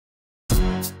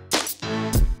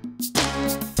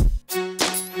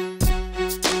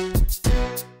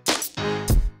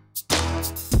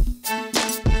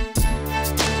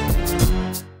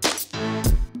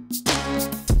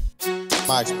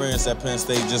My experience at Penn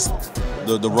State, just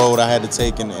the road I had to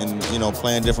take and you know,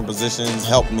 playing different positions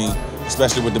helped me,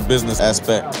 especially with the business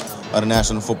aspect of the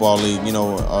National Football League. You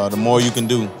know, the more you can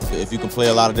do, if you can play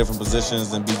a lot of different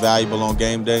positions and be valuable on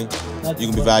game day, you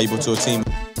can be valuable to a team.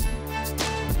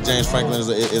 James Franklin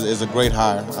is a great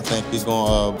hire. I think he's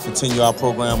going to continue our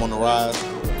program on the rise,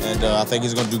 and I think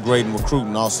he's going to do great in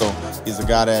recruiting also. He's a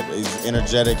guy that is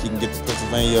energetic, he can get the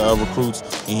Pennsylvania recruits,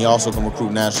 and he also can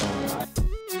recruit nationally.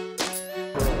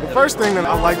 The first thing that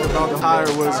I liked about the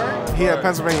hire was he had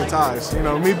Pennsylvania ties. You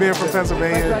know, me being from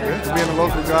Pennsylvania, being a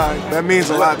local guy, that means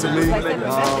a lot to me,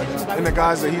 and the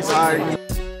guys that he's hiring.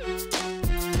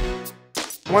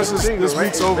 Once this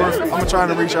week's over, I'm going to try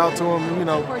to reach out to him, you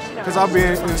know, because I'll be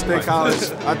in State College.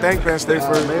 I thank Penn State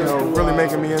for, you know, really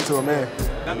making me into a man.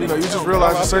 You know, you just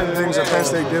realize that certain things that Penn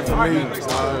State did for me,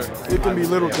 it can be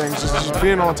little things, just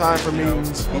being on time for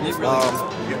meetings,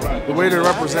 the way to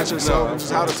represent yourself,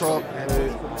 just how to talk.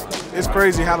 It's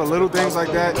crazy how the little things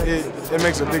like that, it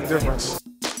makes a big difference.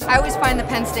 I always find the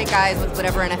Penn State guys with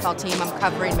whatever NFL team I'm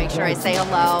covering, make sure I say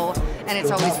hello, and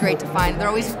it's always great to find. They're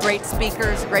always great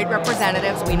speakers, great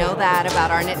representatives. We know that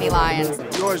about our Nittany Lions.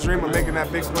 You always dream of making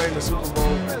that big play in the Super Bowl,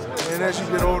 and as you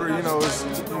get older, you know, it's,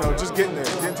 you know, just getting there,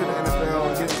 getting to the NFL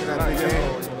and getting to that big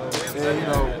game. And you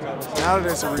know, now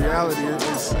that it's a reality,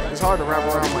 it's hard to wrap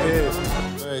around my head.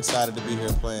 Very excited to be here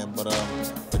playing, but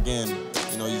again,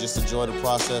 you know, you just enjoy the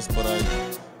process, but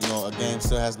you know, a game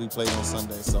still has to be played on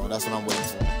Sunday, so that's what I'm waiting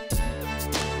for.